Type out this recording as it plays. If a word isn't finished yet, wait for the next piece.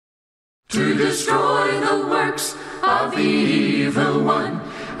to destroy the works of the evil one,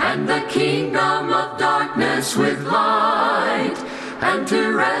 and the kingdom of darkness with light, and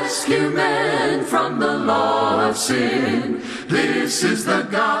to rescue men from the law of sin. This is the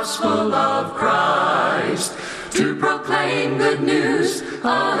gospel of Christ, to proclaim good news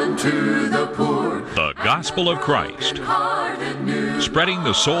unto the poor. The gospel of Christ, spreading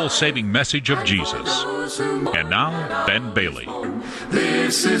the soul-saving message of Jesus. And now, Ben Bailey.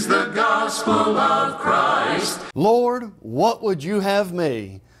 This is the gospel of Christ. Lord, what would you have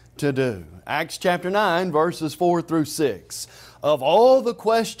me to do? Acts chapter 9, verses 4 through 6. Of all the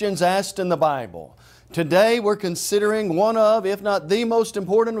questions asked in the Bible, today we're considering one of, if not the most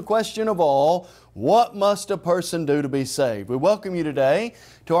important question of all: what must a person do to be saved? We welcome you today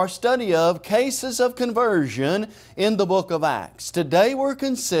to our study of cases of conversion in the book of Acts. Today we're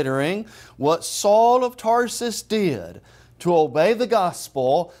considering what Saul of Tarsus did to obey the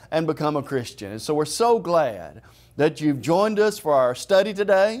gospel and become a Christian. And so we're so glad that you've joined us for our study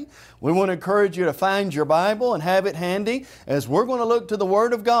today. We want to encourage you to find your Bible and have it handy as we're going to look to the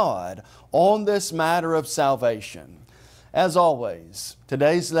Word of God on this matter of salvation. As always,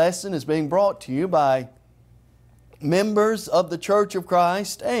 today's lesson is being brought to you by members of the Church of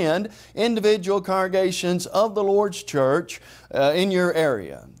Christ and individual congregations of the Lord's Church in your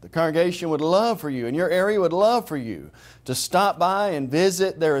area. The congregation would love for you, and your area would love for you to stop by and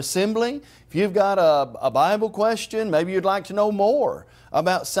visit their assembly. If you've got a Bible question, maybe you'd like to know more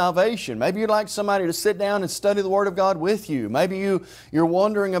about salvation. Maybe you'd like somebody to sit down and study the Word of God with you. Maybe you're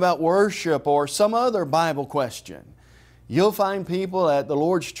wondering about worship or some other Bible question. You'll find people at the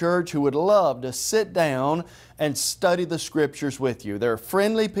Lord's Church who would love to sit down and study the Scriptures with you. They're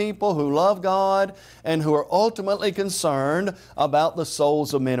friendly people who love God and who are ultimately concerned about the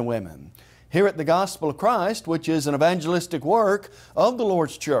souls of men and women. Here at the Gospel of Christ, which is an evangelistic work of the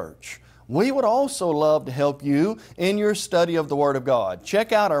Lord's Church, we would also love to help you in your study of the Word of God.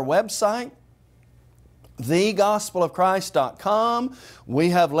 Check out our website, thegospelofchrist.com. We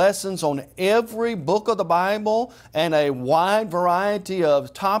have lessons on every book of the Bible and a wide variety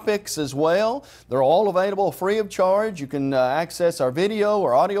of topics as well. They're all available free of charge. You can access our video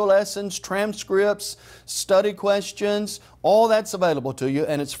or audio lessons, transcripts, study questions. All that's available to you,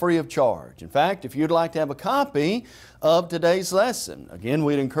 and it's free of charge. In fact, if you'd like to have a copy of today's lesson, again,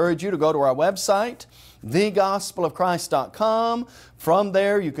 we'd encourage you to go to our website, thegospelofchrist.com. From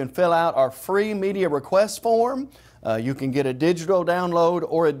there, you can fill out our free media request form. You can get a digital download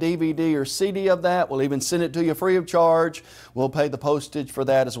or a DVD or CD of that. We'll even send it to you free of charge. We'll pay the postage for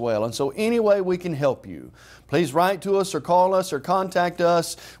that as well. And so any way we can help you, please write to us or call us or contact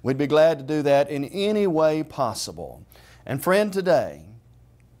us. We'd be glad to do that in any way possible. And friend, today,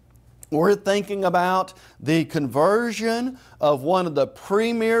 we're thinking about the conversion of one of the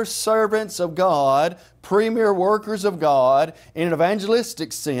premier servants of God, premier workers of God in an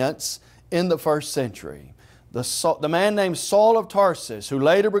evangelistic sense in the first century. The man named Saul of Tarsus, who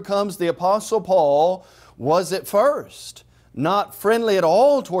later becomes the Apostle Paul, was at first not friendly at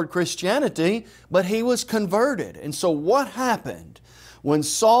all toward Christianity, but he was converted. And so what happened when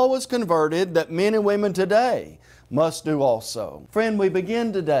Saul was converted that men and women today must do also? Friend, we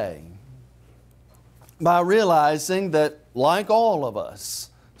begin today by realizing that, like all of us,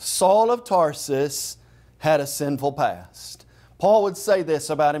 Saul of Tarsus had a sinful past. Paul would say this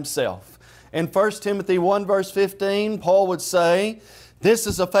about himself. In 1 Timothy 1 verse 15, Paul would say, "This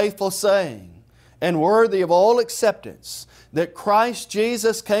is a faithful saying and worthy of all acceptance, that Christ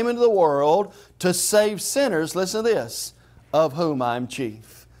Jesus came into the world to save sinners," listen to this, "of whom I am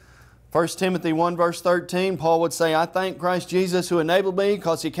chief." 1 Timothy 1 verse 13, Paul would say, "I thank Christ Jesus who enabled me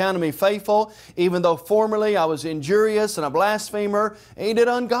because He counted me faithful, even though formerly I was injurious and a blasphemer, and He did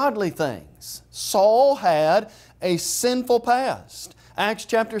ungodly things." Saul had a sinful past. Acts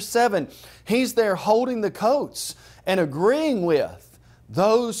chapter 7, he's there holding the coats and agreeing with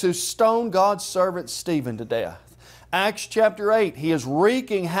those who stoned God's servant Stephen to death. Acts chapter 8, he is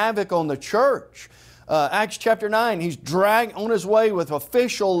wreaking havoc on the church. Acts chapter 9, he's on his way with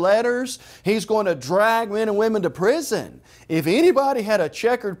official letters. He's going to drag men and women to prison. If anybody had a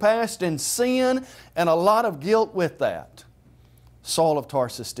checkered past in sin and a lot of guilt with that, Saul of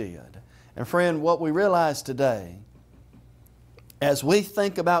Tarsus did. And friend, what we realize today as we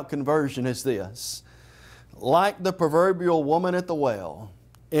think about conversion is this: like the proverbial woman at the well,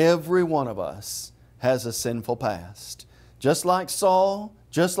 every one of us has a sinful past. Just like Saul,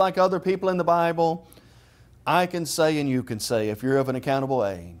 just like other people in the Bible, I can say and you can say, if you're of an accountable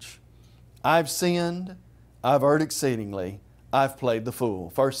age, I've sinned, I've erred exceedingly, I've played the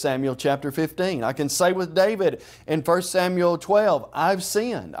fool. 1 Samuel chapter 15. I can say with David in 1 Samuel 12, I've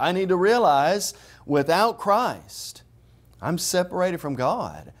sinned. I need to realize without Christ, I'm separated from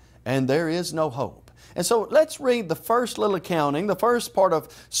God and there is no hope. And so let's read the first little accounting, the first part of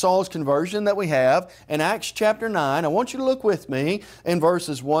Saul's conversion that we have in Acts chapter 9. I want you to look with me in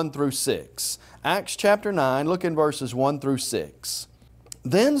verses 1 through 6. Acts chapter 9, look in verses 1 through 6.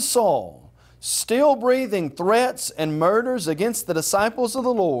 Then Saul, still breathing threats and murders against the disciples of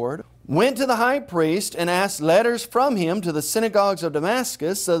the Lord, went to the high priest and asked letters from him to the synagogues of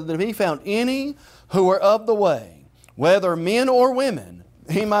Damascus, so that if he found any who were of the way, whether men or women,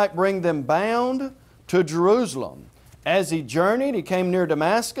 he might bring them bound to Jerusalem. As he journeyed, he came near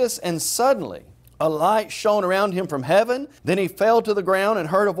Damascus, and suddenly a light shone around him from heaven. Then he fell to the ground and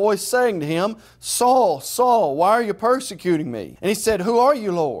heard a voice saying to him, Saul, Saul, why are you persecuting me? And he said, Who are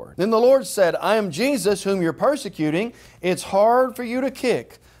you, Lord? Then the Lord said, I am Jesus whom you're persecuting. It's hard for you to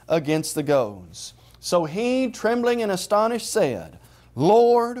kick against the goads. So he, trembling and astonished, said,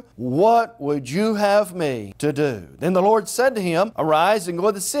 Lord, what would you have me to do? Then the Lord said to him, Arise and go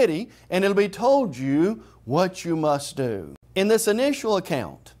to the city, and it'll be told you what you must do. In this initial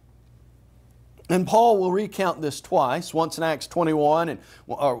account, and Paul will recount this twice, once in Acts 21,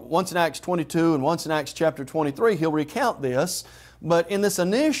 or once in Acts 22, and once in Acts chapter 23, he'll recount this. But in this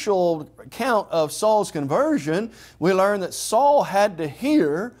initial account of Saul's conversion, we learn that Saul had to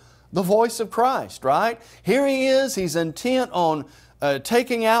hear the voice of Christ, right? Here he is, he's intent on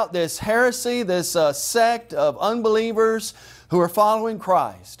taking out this heresy, this sect of unbelievers who are following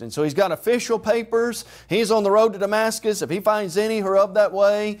Christ. And so he's got official papers. He's on the road to Damascus. If he finds any who are of that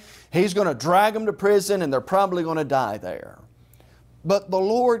way, he's going to drag them to prison, and they're probably going to die there. But the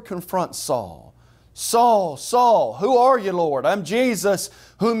Lord confronts Saul. Saul, Saul, who are you, Lord? I'm Jesus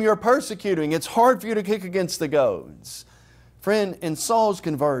whom you're persecuting. It's hard for you to kick against the goads. Friend, in Saul's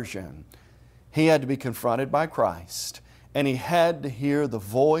conversion, he had to be confronted by Christ, and he had to hear the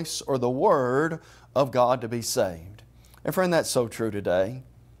voice or the word of God to be saved. And friend, that's so true today.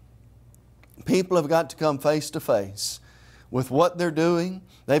 People have got to come face to face with what they're doing.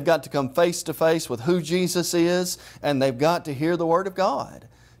 They've got to come face to face with who Jesus is, and they've got to hear the Word of God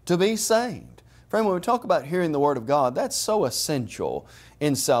to be saved. Friend, when we talk about hearing the Word of God, that's so essential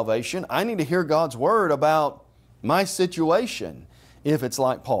in salvation. I need to hear God's Word about my situation if it's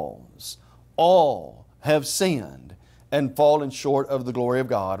like Paul's. All have sinned and fallen short of the glory of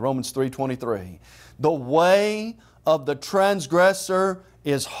God. Romans 3:23. The way of the transgressor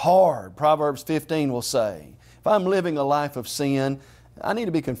is hard, Proverbs 15 will say. If I'm living a life of sin, I need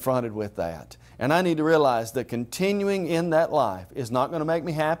to be confronted with that. And I need to realize that continuing in that life is not going to make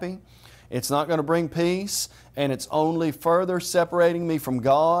me happy. It's not going to bring peace, and it's only further separating me from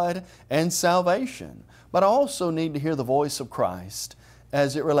God and salvation. But I also need to hear the voice of Christ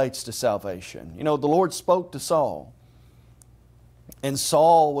as it relates to salvation. You know, the Lord spoke to Saul, and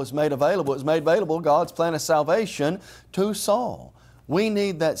Saul was made available. It was made available, God's plan of salvation, to Saul. We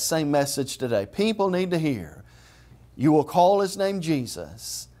need that same message today. People need to hear, you will call His name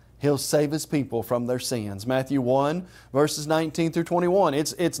Jesus. He'll save His people from their sins. Matthew 1, verses 19 through 21.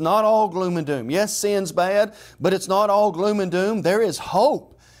 It's not all gloom and doom. Yes, sin's bad, but it's not all gloom and doom. There is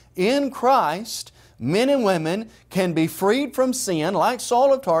hope. In Christ, men and women can be freed from sin, like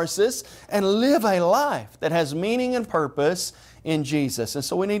Saul of Tarsus, and live a life that has meaning and purpose in Jesus. And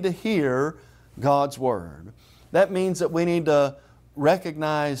so we need to hear God's Word. That means that we need to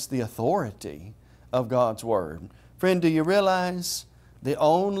recognize the authority of God's Word. Friend, do you realize the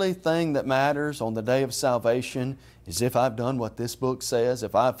only thing that matters on the day of salvation is if I've done what this book says,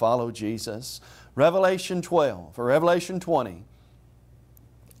 if I follow Jesus? Revelation 12 or Revelation 20,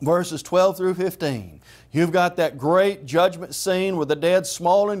 verses 12 through 15. You've got that great judgment scene where the dead,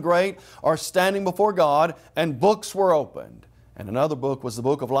 small and great, are standing before God, and books were opened. And another book was the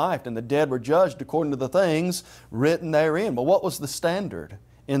book of life, and the dead were judged according to the things written therein. But what was the standard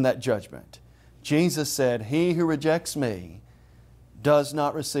in that judgment? Jesus said, He who rejects me does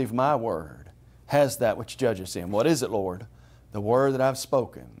not receive my word, has that which judges him. What is it, Lord? The word that I've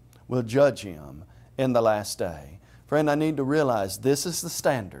spoken will judge him in the last day. Friend, I need to realize this is the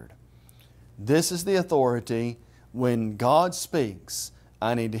standard. This is the authority. When God speaks,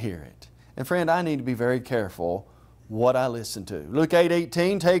 I need to hear it. And friend, I need to be very careful what I listen to. Luke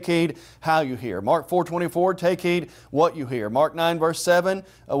 8:18, take heed how you hear. Mark 4:24, take heed what you hear. Mark 9 verse 7,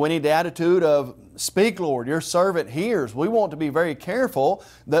 we need the attitude of, speak, Lord, your servant hears. We want to be very careful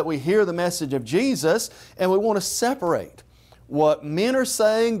that we hear the message of Jesus, and we want to separate what men are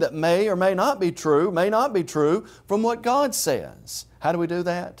saying that may or may not be true from what God says. How do we do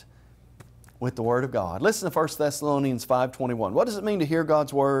that? with the Word of God. Listen to 1 Thessalonians 5:21. What does it mean to hear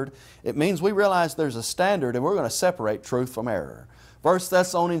God's Word? It means we realize there's a standard and we're going to separate truth from error. 1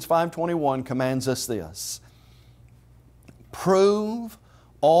 Thessalonians 5:21 commands us this: prove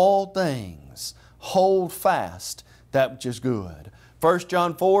all things, hold fast that which is good. 1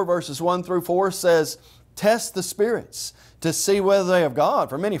 John 4 verses 1 through 4 says, test the spirits to see whether they have God,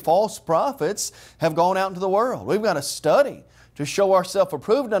 for many false prophets have gone out into the world. We've got to study to show ourselves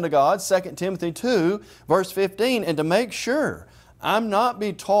approved unto God, 2 Timothy 2 verse 15, and to make sure I'm not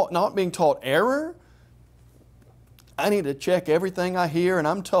being taught error. I need to check everything I hear and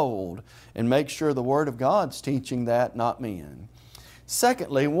I'm told and make sure the Word of God's teaching that, not men.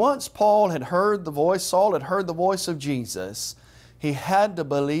 Secondly, once Saul had heard the voice of Jesus, he had to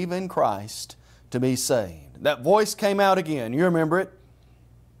believe in Christ to be saved. That voice came out again. You remember it?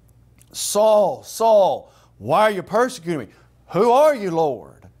 Saul, Saul, why are you persecuting me? Who are you,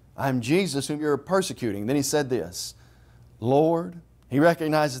 Lord? I'm Jesus whom you're persecuting. Then he said this, Lord, he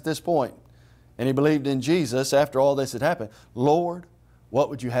recognized at this point, and he believed in Jesus after all this had happened, Lord, what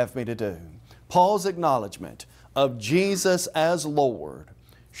would you have me to do? Paul's acknowledgement of Jesus as Lord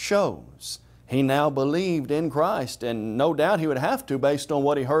shows he now believed in Christ, and no doubt he would have to based on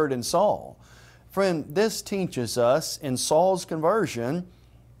what he heard in Saul. Friend, this teaches us in Saul's conversion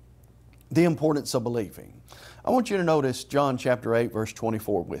the importance of believing. I want you to notice John chapter 8 verse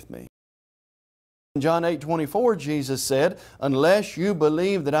 24 with me. In John 8:24, Jesus said, unless you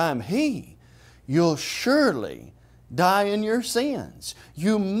believe that I am He, you'll surely die in your sins.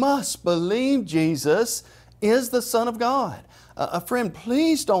 You must believe Jesus is the Son of God. Friend,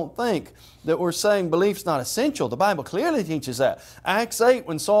 please don't think that we're saying belief's not essential. The Bible clearly teaches that. Acts 8,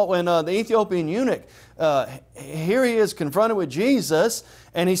 when the Ethiopian eunuch, here he is confronted with Jesus,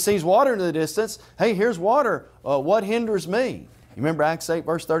 and he sees water in the distance. Hey, here's water. What hinders me? You remember Acts 8,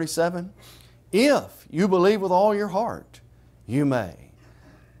 verse 37? If you believe with all your heart, you may.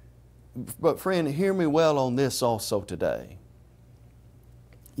 But friend, hear me well on this also today.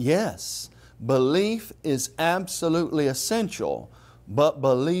 Yes, belief is absolutely essential, but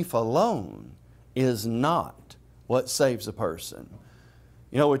belief alone is not what saves a person.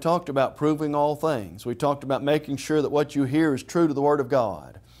 You know, we talked about proving all things. We talked about making sure that what you hear is true to the Word of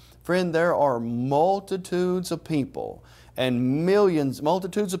God. Friend, there are multitudes of people and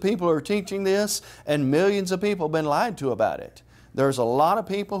multitudes of people are teaching this, and millions of people have been lied to about it. There's a lot of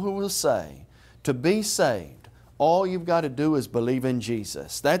people who will say, to be saved, all you've got to do is believe in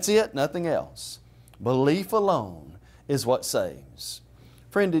Jesus. That's it, nothing else. Belief alone is what saves.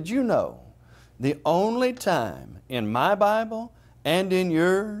 Friend, did you know the only time in my Bible and in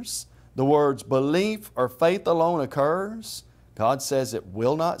yours the words belief or faith alone occurs, God says it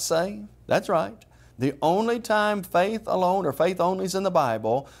will not save? That's right. The only time faith alone or faith only is in the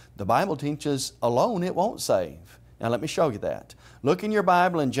Bible teaches alone it won't save. Now let me show you that. Look in your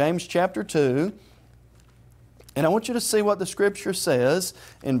Bible in James chapter 2, and I want you to see what the Scripture says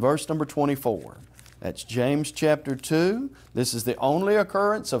in verse number 24. That's James chapter 2. This is the only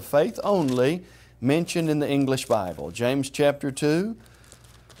occurrence of faith only mentioned in the English Bible. James chapter 2,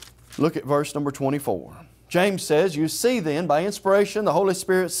 look at verse number 24. James says, you see then, by inspiration, the Holy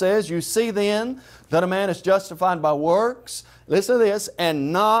Spirit says, you see then that a man is justified by works, listen to this,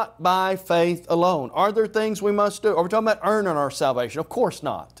 and not by faith alone. Are there things we must do? Are we talking about earning our salvation? Of course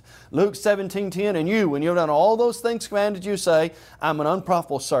not. Luke 17:10, and you, when you've done all those things commanded you, say, I'm an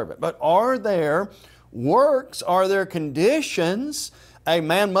unprofitable servant. But are there works, are there conditions a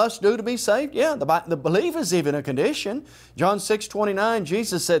man must do to be saved? Yeah, the belief is even a condition. John 6:29,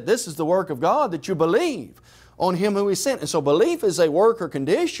 Jesus said, this is the work of God, that you believe on Him who He sent. And so belief is a work or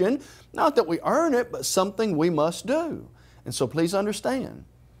condition, not that we earn it, but something we must do. And so please understand,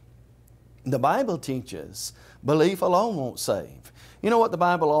 the Bible teaches belief alone won't save. You know what the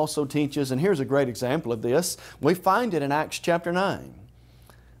Bible also teaches, and here's a great example of this. We find it in Acts chapter 9.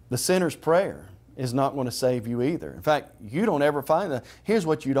 The sinner's prayer is not going to save you either. In fact, you don't ever find that. Here's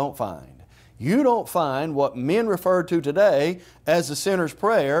what you don't find. You don't find what men refer to today as the sinner's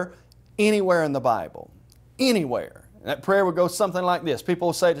prayer anywhere in the Bible. Anywhere. That prayer would go something like this. People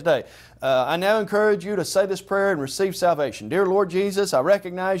will say today, I now encourage you to say this prayer and receive salvation. Dear Lord Jesus, I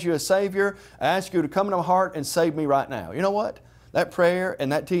recognize you as Savior. I ask you to come into my heart and save me right now. You know what? That prayer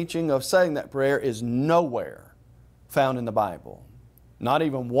and that teaching of saying that prayer is nowhere found in the Bible. Not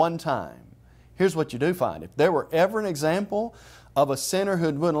even one time. Here's what you do find. If there were ever an example of a sinner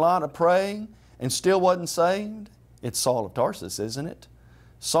who'd done a lot of praying and still wasn't saved, it's Saul of Tarsus, isn't it?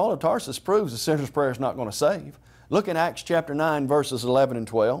 Saul of Tarsus proves the sinner's prayer is not going to save. Look in Acts chapter 9, verses 11 and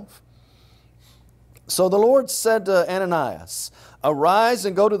 12. So the Lord said to Ananias, Arise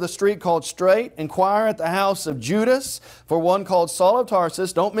and go to the street called Straight, inquire at the house of Judas for one called Saul of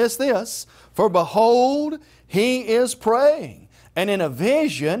Tarsus. Don't miss this. For behold, he is praying. And in a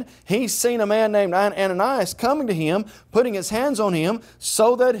vision, he's seen a man named Ananias coming to him, putting his hands on him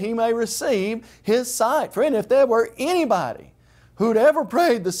so that he may receive his sight. Friend, if there were anybody who'd ever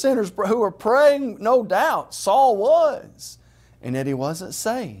prayed, the sinners who were praying, no doubt, Saul was. And yet he wasn't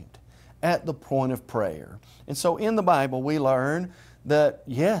saved at the point of prayer. And so in the Bible we learn that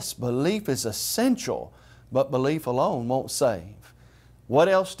yes, belief is essential, but belief alone won't save. What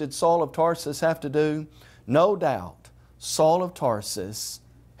else did Saul of Tarsus have to do? No doubt Saul of Tarsus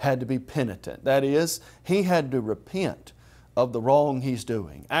had to be penitent. That is, he had to repent of the wrong he's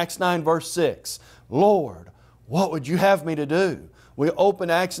doing. Acts 9 verse 6, Lord, what would you have me to do? We open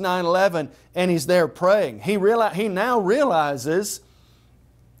Acts 9:11 and he's there praying. He now realizes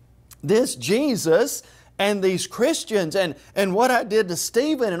this Jesus and these Christians and what I did to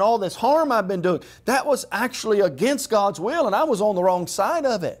Stephen and all this harm I've been doing, that was actually against God's will and I was on the wrong side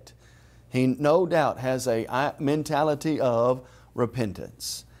of it. He no doubt has a mentality of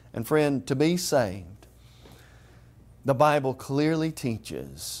repentance. And friend, to be saved, the Bible clearly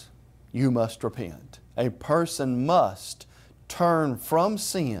teaches you must repent. A person must turn from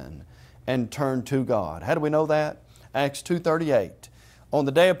sin and turn to God. How do we know that? Acts 2:38. On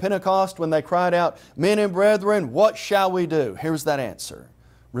the day of Pentecost, when they cried out, Men and brethren, what shall we do? Here's that answer.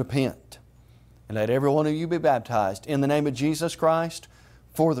 Repent, and let every one of you be baptized in the name of Jesus Christ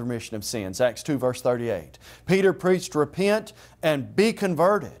for the remission of sins. Acts 2 verse 38. Peter preached, repent and be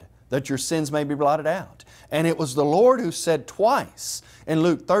converted, that your sins may be blotted out. And it was the Lord who said twice in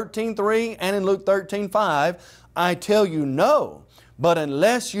Luke 13:3 and in Luke 13:5, I tell you no, but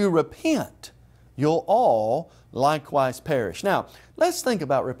unless you repent, you'll all likewise perish. Now, let's think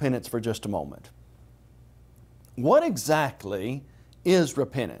about repentance for just a moment. What exactly is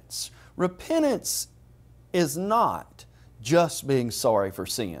repentance? Repentance is not just being sorry for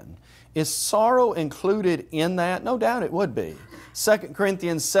sin. Is sorrow included in that? No doubt it would be. 2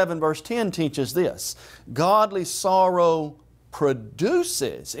 Corinthians 7 verse 10 teaches this. Godly sorrow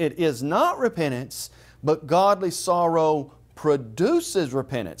produces. It is not repentance, but godly sorrow produces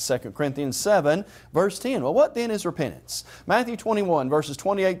repentance. 2 Corinthians 7 verse 10. Well, what then is repentance? Matthew 21 verses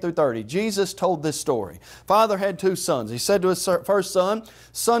 28 through 30. Jesus told this story. Father had two sons. He said to his first son,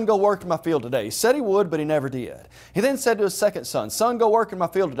 Son, go work in my field today. He said he would, but he never did. He then said to his second son, Son, go work in my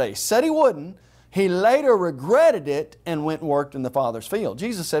field today. He said he wouldn't. He later regretted it and went and worked in the father's field.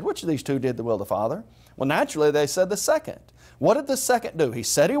 Jesus said, which of these two did the will of the Father? Well, naturally they said the second. What did the second do? He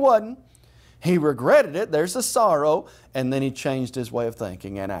said he wouldn't. He regretted it, there's the sorrow, and then he changed his way of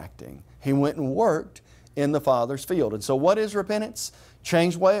thinking and acting. He went and worked in the Father's field. And so what is repentance?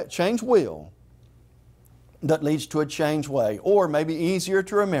 Change will that leads to a changed way, or maybe easier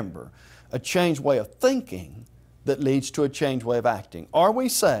to remember, a changed way of thinking that leads to a changed way of acting. Are we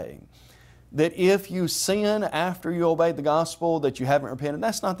saying that if you sin after you obey the gospel that you haven't repented?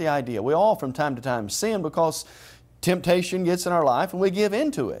 That's not the idea. We all from time to time sin because temptation gets in our life and we give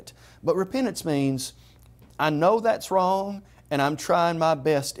into it. But repentance means, I know that's wrong and I'm trying my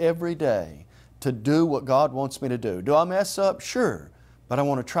best every day to do what God wants me to do. Do I mess up? Sure. But I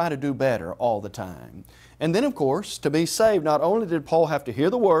want to try to do better all the time. And then of course, to be saved, not only did Paul have to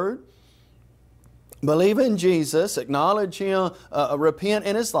hear the Word, believe in Jesus, acknowledge Him, repent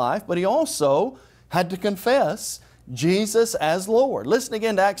in his life, but he also had to confess Jesus as Lord. Listen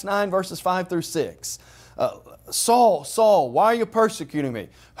again to Acts 9 verses 5 through 6. Saul, Saul, why are you persecuting me?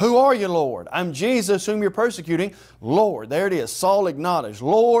 Who are you, Lord? I'm Jesus whom you're persecuting. Lord, there it is. Saul acknowledged,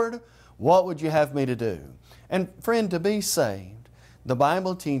 Lord, what would you have me to do? And friend, to be saved, the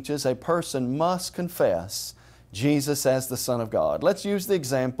Bible teaches a person must confess Jesus as the Son of God. Let's use the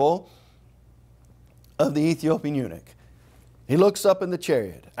example of the Ethiopian eunuch. He looks up in the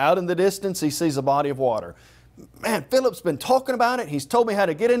chariot. Out in the distance, he sees a body of water. Man, Philip's been talking about it. He's told me how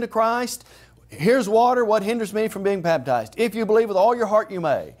to get into Christ. Here's water. What hinders me from being baptized? If you believe with all your heart, you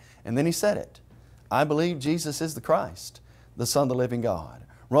may. And then he said it. I believe Jesus is the Christ, the Son of the living God.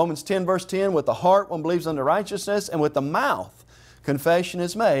 Romans 10 verse 10, with the heart one believes unto righteousness, and with the mouth confession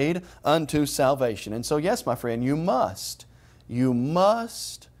is made unto salvation. And so yes, my friend, you must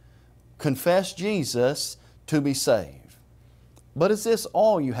confess Jesus to be saved. But is this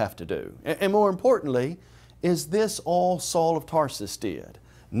all you have to do? And more importantly, is this all Saul of Tarsus did?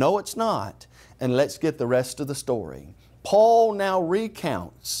 No, it's not. And let's get the rest of the story. Paul now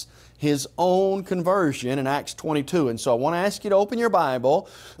recounts his own conversion in Acts 22. And so I want to ask you to open your Bible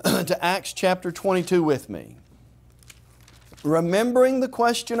to Acts chapter 22 with me. Remembering the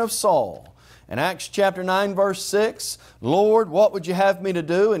question of Saul In Acts chapter 9 verse 6, Lord, what would you have me to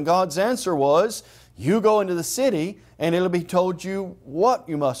do? And God's answer was, you go into the city and it'll be told you what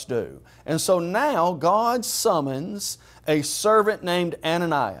you must do. And so now God summons a servant named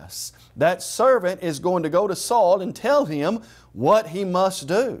Ananias. That servant is going to go to Saul and tell him what he must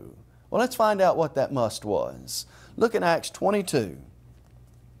do. Well, let's find out what that must was. Look at Acts 22.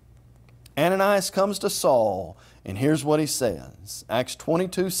 Ananias comes to Saul, and here's what he says. Acts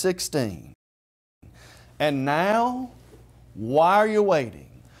 22:16. And now, why are you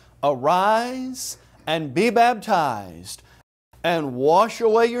waiting? Arise and be baptized and wash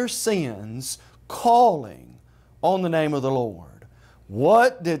away your sins, calling on the name of the Lord.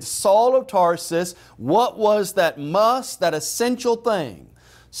 What did Saul of Tarsus, what was that must, that essential thing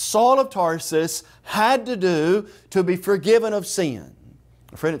Saul of Tarsus had to do to be forgiven of sin?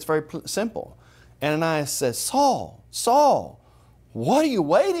 Friend, it's very simple. Ananias says, Saul, Saul, what are you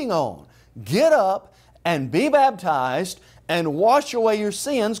waiting on? Get up and be baptized and wash away your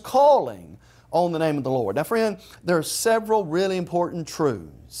sins, calling on the name of the Lord. Now, friend, there are several really important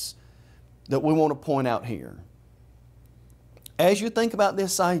truths that we want to point out here. As you think about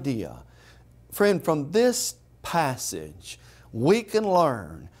this idea, friend, from this passage, we can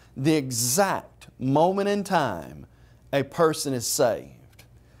learn the exact moment in time a person is saved.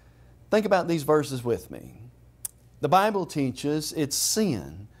 Think about these verses with me. The Bible teaches it's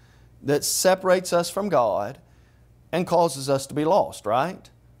sin that separates us from God and causes us to be lost, right?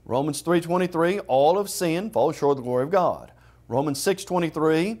 Romans 3:23, all of sin falls short of the glory of God. Romans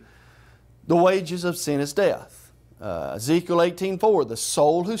 6:23, the wages of sin is death. Ezekiel 18:4, the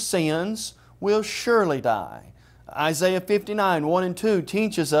soul who sins will surely die. Isaiah 59:1 and 2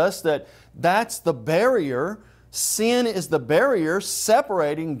 teaches us that that's the barrier. Sin is the barrier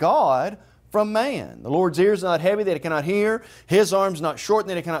separating God from man. The Lord's ears are not heavy that He cannot hear. His arms not short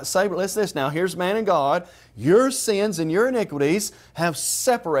that He cannot save. But listen to this now. Here's man and God. Your sins and your iniquities have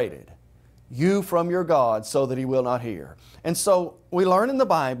separated you from your God so that He will not hear. And so we learn in the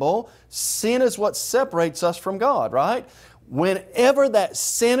Bible, sin is what separates us from God, right? Whenever that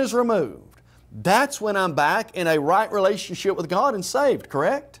sin is removed, that's when I'm back in a right relationship with God and saved,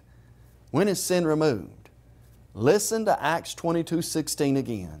 correct? When is sin removed? Listen to Acts 22:16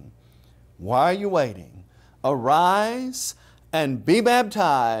 again. Why are you waiting? Arise and be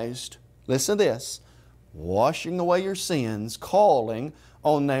baptized. Listen to this. Washing away your sins, calling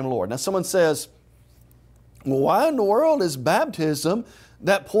on the name of the Lord. Now someone says, well, why in the world is baptism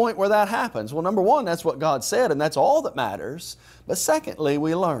that point where that happens? Well, number one, that's what God said, and that's all that matters. But secondly,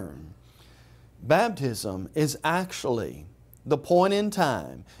 we learn baptism is actually the point in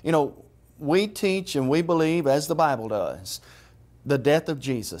time. You know, we teach and we believe, as the Bible does, the death of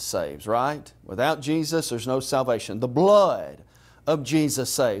Jesus saves, right? Without Jesus, there's no salvation. The blood of Jesus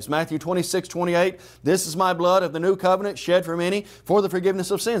saves. Matthew 26:28, this is my blood of the new covenant shed for many for the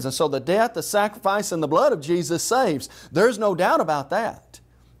forgiveness of sins. And so the death, the sacrifice, and the blood of Jesus saves. There's no doubt about that.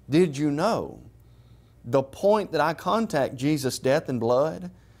 Did you know the point that I contact Jesus' death and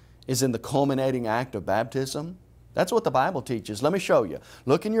blood is in the culminating act of baptism? That's what the Bible teaches. Let me show you.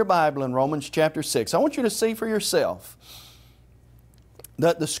 Look in your Bible in Romans chapter 6. I want you to see for yourself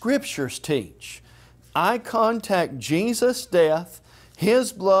that the Scriptures teach I contact Jesus' death,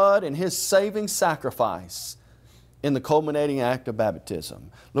 His blood, and His saving sacrifice in the culminating act of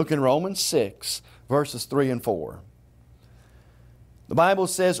baptism. Look in Romans 6, verses 3 and 4. The Bible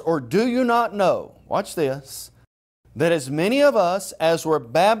says, or do you not know, watch this, that as many of us as were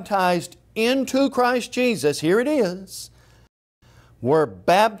baptized into Christ Jesus, here it is, were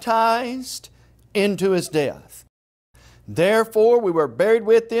baptized into His death. Therefore we were buried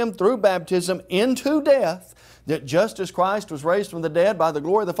with Him through baptism into death, that just as Christ was raised from the dead by the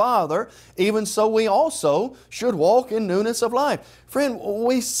glory of the Father, even so we also should walk in newness of life. Friend,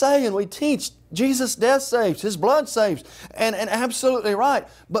 we say and we teach Jesus' death saves, His blood saves, and absolutely right.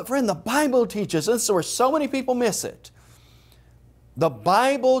 But friend, the Bible teaches, and so where so many people miss it, the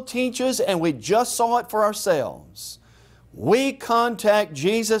Bible teaches, and we just saw it for ourselves, we contact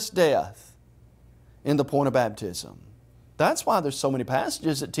Jesus' death in the point of baptism. That's why there's so many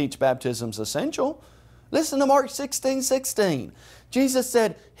passages that teach baptism's essential. Listen to Mark 16:16. Jesus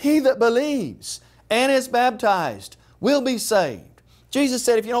said, he that believes and is baptized will be saved. Jesus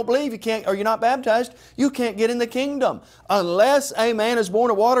said, if you don't believe, you can't, or you're not baptized, you can't get in the kingdom. Unless a man is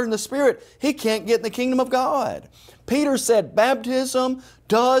born of water and the Spirit, he can't get in the kingdom of God. Peter said, baptism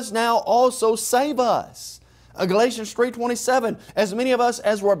does now also save us. Galatians 3:27, as many of us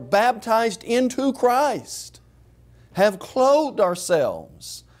as were baptized into Christ have clothed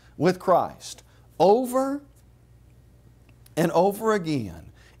ourselves with Christ. Over and over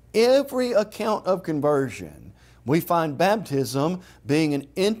again every account of conversion, we find baptism being an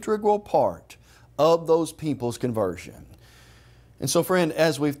integral part of those people's conversion. And so, friend,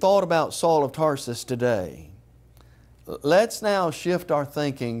 as we've thought about Saul of Tarsus today, let's now shift our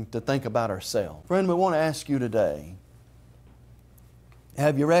thinking to think about ourselves. Friend, we want to ask you today,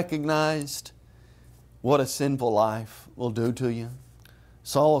 have you recognized what a sinful life will do to you?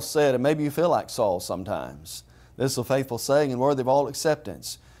 Saul said, and maybe you feel like Saul sometimes, this is a faithful saying and worthy of all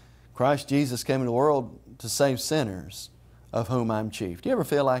acceptance. Christ Jesus came into the world to save sinners, of whom I'm chief. Do you ever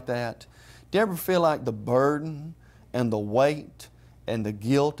feel like that? Do you ever feel like the burden and the weight and the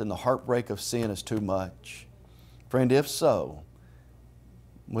guilt and the heartbreak of sin is too much? Friend, if so,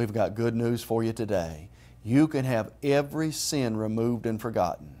 we've got good news for you today. You can have every sin removed and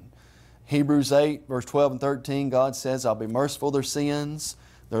forgotten. Hebrews 8, verse 12 and 13, God says, I'll be merciful their sins,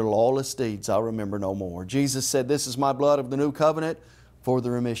 their lawless deeds I'll remember no more. Jesus said, this is my blood of the new covenant for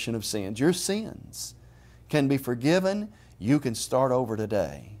the remission of sins. Your sins can be forgiven. You can start over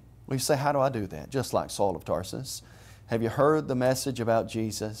today. Well, you say, how do I do that? Just like Saul of Tarsus. Have you heard the message about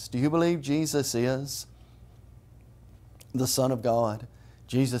Jesus? Do you believe Jesus is the Son of God?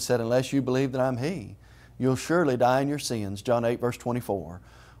 Jesus said, unless you believe that I'm He, you'll surely die in your sins. John 8, verse 24.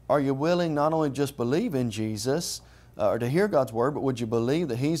 Are you willing not only just believe in Jesus or to hear God's Word, but would you believe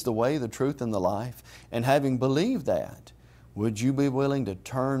that He's the way, the truth, and the life? And having believed that, would you be willing to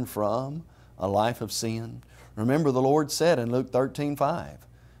turn from a life of sin? Remember, the Lord said in Luke 13:5,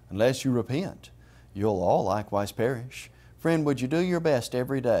 unless you repent, you'll all likewise perish. Friend, would you do your best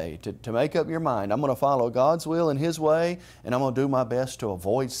every day to make up your mind, I'm going to follow God's will and His way, and I'm going to do my best to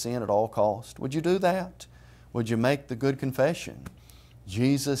avoid sin at all costs? Would you do that? Would you make the good confession?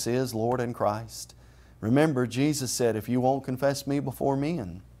 Jesus is Lord and Christ. Remember, Jesus said, if you won't confess me before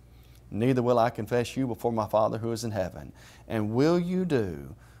men, neither will I confess you before my Father who is in heaven. And will you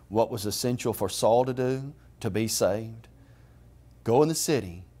do what was essential for Saul to do to be saved? Go in the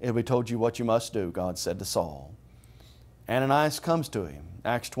city. It'll be told you what you must do, God said to Saul. Ananias comes to him,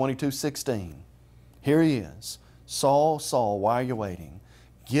 Acts 22:16. Here he is. Saul, Saul, why are you waiting?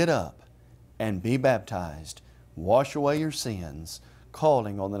 Get up and be baptized. Wash away your sins,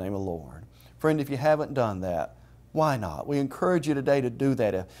 calling on the name of the Lord. Friend, if you haven't done that, why not? We encourage you today to do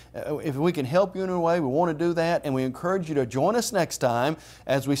that. If we can help you in a way, we want to do that, and we encourage you to join us next time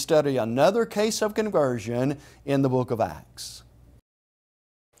as we study another case of conversion in the book of Acts.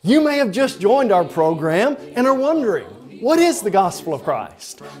 You may have just joined our program and are wondering, what is the gospel of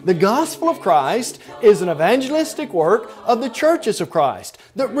Christ? The gospel of Christ is an evangelistic work of the churches of Christ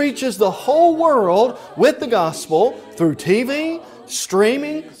that reaches the whole world with the gospel through TV,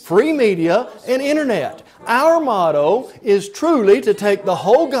 streaming, free media, and internet. Our motto is truly to take the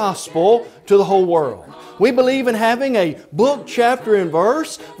whole gospel to the whole world. We believe in having a book, chapter, and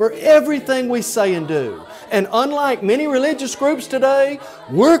verse for everything we say and do. And unlike many religious groups today,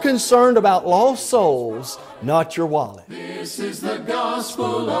 we're concerned about lost souls, not your wallet. This is the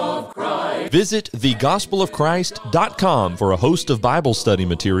gospel of Christ. Visit thegospelofchrist.com for a host of Bible study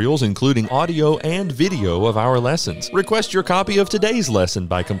materials, including audio and video of our lessons. Request your copy of today's lesson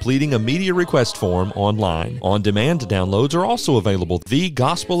by completing a media request form online. On-demand downloads are also available at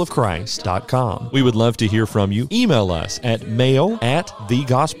thegospelofchrist.com. We would love to hear from you. Email us at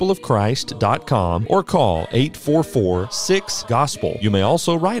mail@thegospelofchrist.com or call 844-6-GOSPEL. You may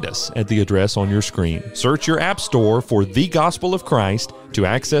also write us at the address on your screen. Search your app store for The Gospel of Christ to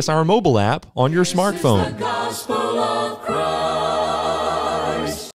access our mobile app on your smartphone.